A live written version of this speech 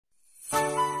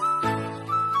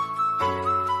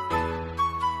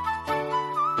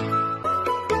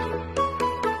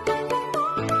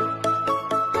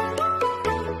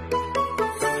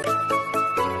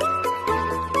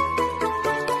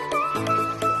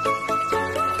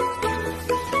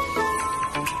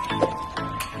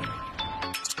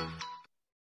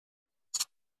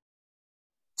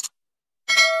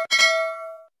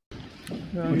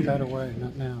that away,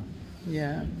 not now.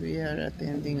 Yeah, we are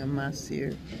attending a mass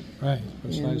here. Right,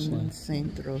 precisely. In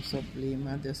St.Rose of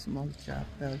Lima, the small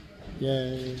chapel.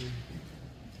 Yay.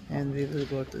 And we will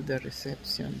go to the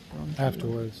reception.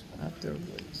 Afterwards.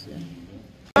 Afterwards, yeah.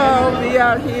 Oh, we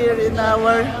are here in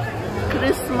our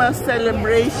Christmas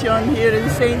celebration here in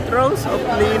St.Rose of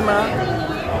Lima.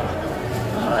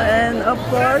 And of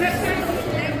course,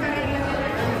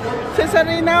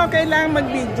 Cesarina, kailangan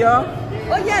mag-video?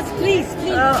 Oh yes, please,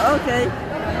 please. Oh, okay.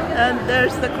 And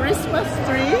there's the Christmas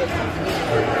tree.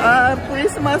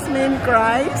 Christmas name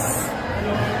Christ.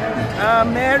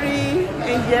 Mary,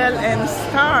 Angel, and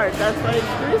Star. That's why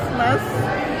it's Christmas.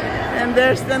 And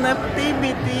there's the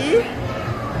nativity.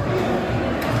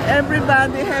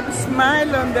 Everybody have a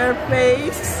smile on their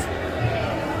face.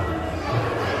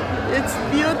 It's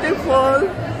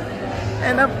beautiful.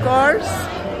 And of course,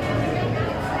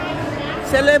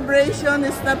 celebration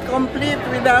is not complete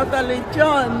without a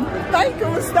lechon. Tay,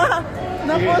 kumusta?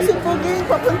 Naku, si Puging,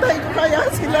 papuntay ko kaya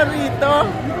sila rito.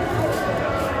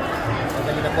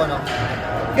 Madali na po, no?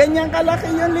 Ganyan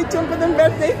kalaki yung lechon ko ng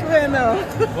birthday ko, no?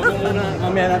 Huwag mo muna,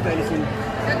 mamaya natin alisin.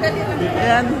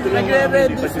 Ayan,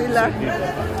 nagre-ready sila.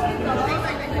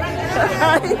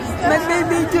 Ay,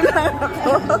 nagbe-video lang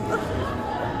ako.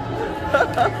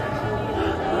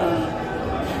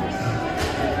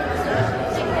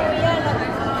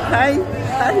 Hi,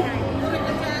 hi.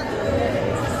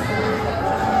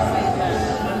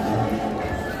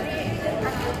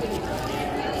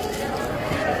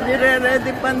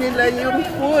 Nire-ready pa nila yung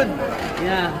food.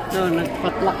 Yeah, so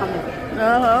nagpatla kami.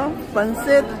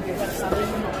 Pansit,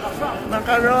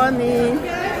 macaroni.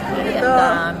 Ito,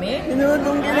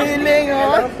 inudong giniling,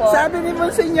 oh. Sabi ni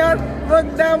Monsignor, wag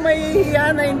daw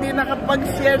mahihiya na hindi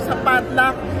nakapag-share sa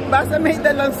potluck. Basta may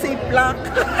dalang ziplock.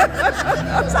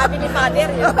 Sabi ni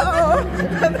Father yun. Oo,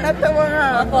 natawa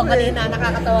nga. Opo, kanina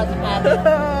nakakatawa si Father.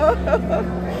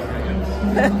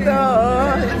 Ito,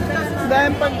 oh.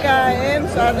 Dahil pagkain,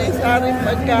 sari-saring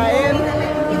pagkain.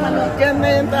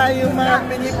 Ganyan tayo mga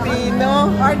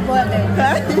Pilipino. Hard-boiled.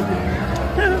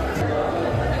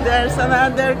 There's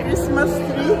another Christmas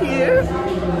tree here.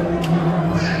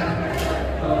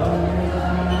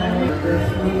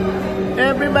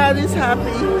 Everybody's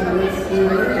happy.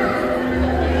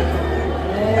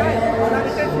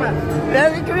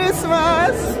 Merry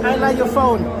Christmas! I like your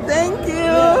phone. Thank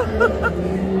you!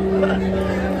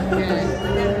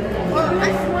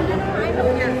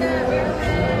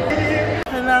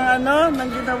 Nang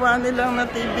ginawa nilang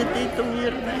nativity itong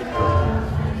year na ito.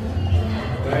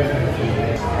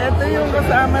 Ito yung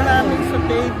kasama namin sa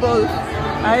table.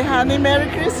 Ay, honey, Merry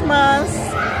Christmas!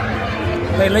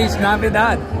 Feliz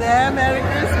Navidad! Yeah, Merry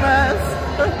Christmas!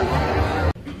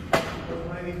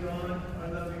 Almighty God, our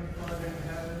loving Father in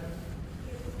heaven,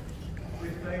 we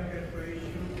thank and praise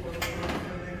you for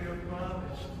fulfilling your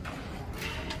promise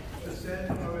to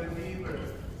send our Redeemer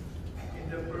in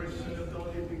the person of the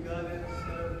only begotten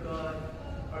Son of God,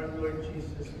 our Lord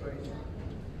Jesus Christ.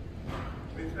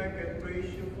 We thank and praise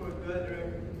you for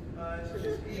gathering us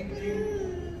this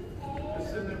evening to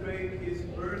celebrate his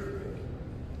birthday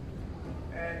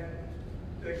and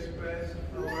to express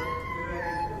our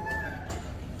gratitude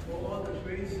for all the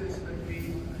graces that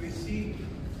we receive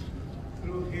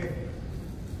through him.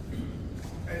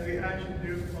 And we ask you,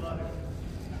 dear Father,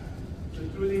 to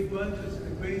truly grant us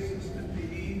the graces that we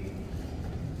need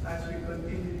as we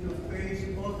continue to face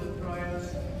all the trials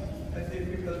and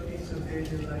difficulties of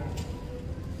daily life.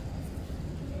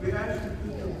 We ask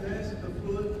you to bless the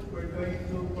food we're going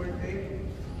to partake.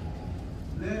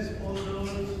 Bless all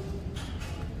those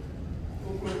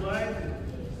who provided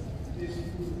this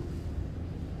food,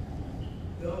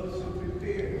 those who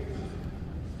prepared,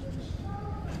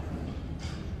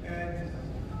 and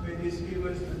may this give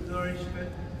us the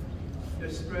nourishment, the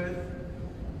strength,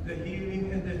 the healing,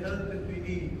 and the health that we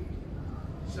need,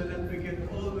 so that we can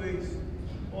always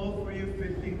offer you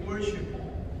fitting worship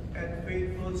and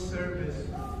faithful service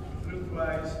through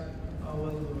Christ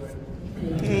our Lord.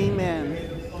 Amen. May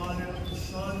the Father, the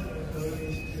Son, and the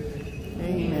Holy Spirit.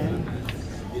 Amen.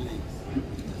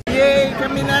 Yay!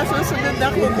 Kami na susunod na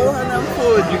kukuha ng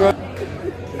food.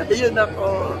 Ayun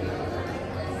ako.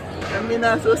 Kami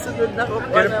na susunod na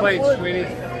kukuha ng food.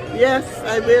 Yes,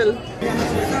 I will.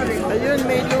 Ayun,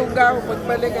 may lugaw.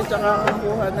 Pagbalik at saka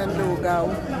kukuha ng lugaw.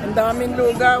 Ang daming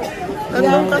lugaw.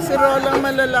 Anong kasirolang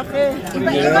malalaki?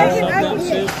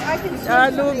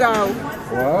 Lugaw.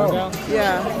 Wow.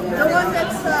 Yeah. The one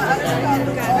that's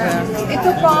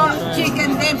ito po,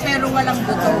 chicken din pero walang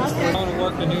buto.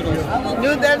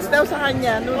 Noodles daw sa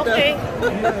kanya. Noodles. Okay.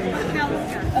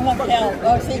 Mag-help.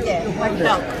 O sige,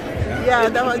 mag-help.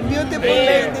 Yeah, the beautiful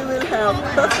lady will help.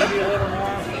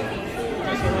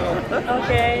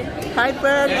 Okay. Hi,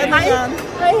 Pearl. Ano yan?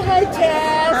 Hi,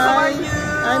 Jess. How Hi. are you?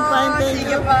 I'm fine, thank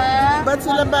Sige you. pa. Ba't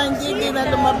sila ba hindi na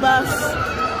lumabas?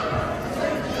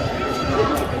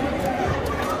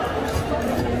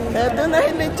 Eto na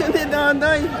yung lechon ni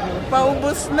Nonoy.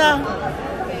 Paubos na.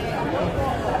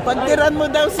 Pagtiran mo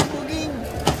daw si Puging.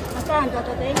 Saan?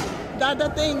 Dadating?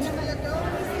 Dadating.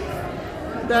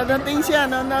 Dadating siya,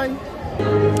 Nonoy.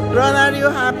 Ron, are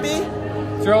you happy?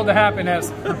 Thrilled to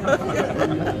happiness.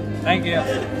 Thank you.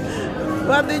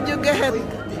 What did you get?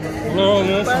 Hello,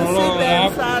 this. Pancit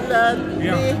and salad.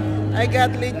 Yeah. Me, I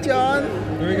got lechon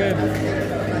Very good.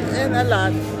 and a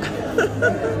lot.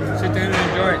 Sit down and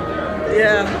enjoy.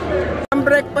 Yeah. Ang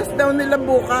breakfast daw nila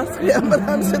bukas, kaya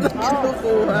marami silang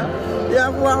kinukuha. Kaya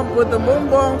kuha ang puto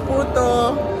bongbong, puto.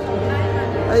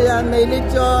 Ayan, may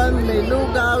lechon, may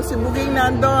lugaw. Si Buging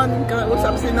nandun,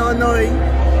 kausap si Nonoy.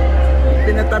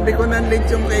 Pinatabi ko ng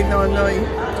lechon kay Nonoy.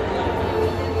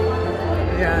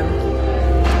 Ayan.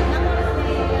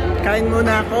 Kain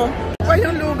muna ako. Pa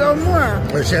yung lugaw mo ah.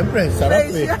 Oh, siyempre, sarap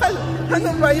eh. Special. Ano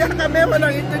ba yan? Kami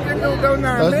walang ito yung lugaw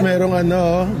Tapos namin. merong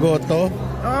goto.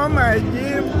 Oh my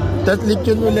Jim. Tapos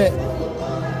lechon uli.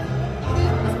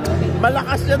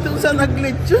 Malakas siya dun sa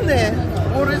naglechon eh.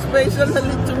 Puro special na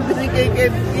lechon binigay kay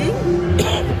King.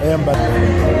 Ayan ba?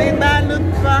 May balot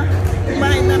pa.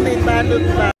 Kumain na may balot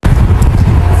pa.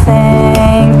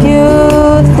 Thank you,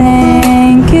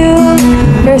 thank you.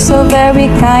 You're so very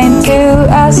kind to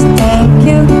us. Thank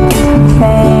you,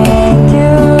 thank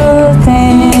you,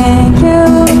 thank you.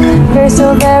 You're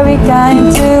so very kind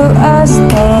to us.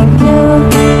 Thank you,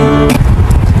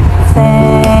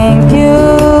 thank you,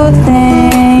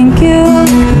 thank you.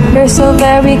 You're so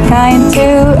very kind to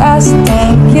us.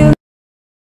 Thank you.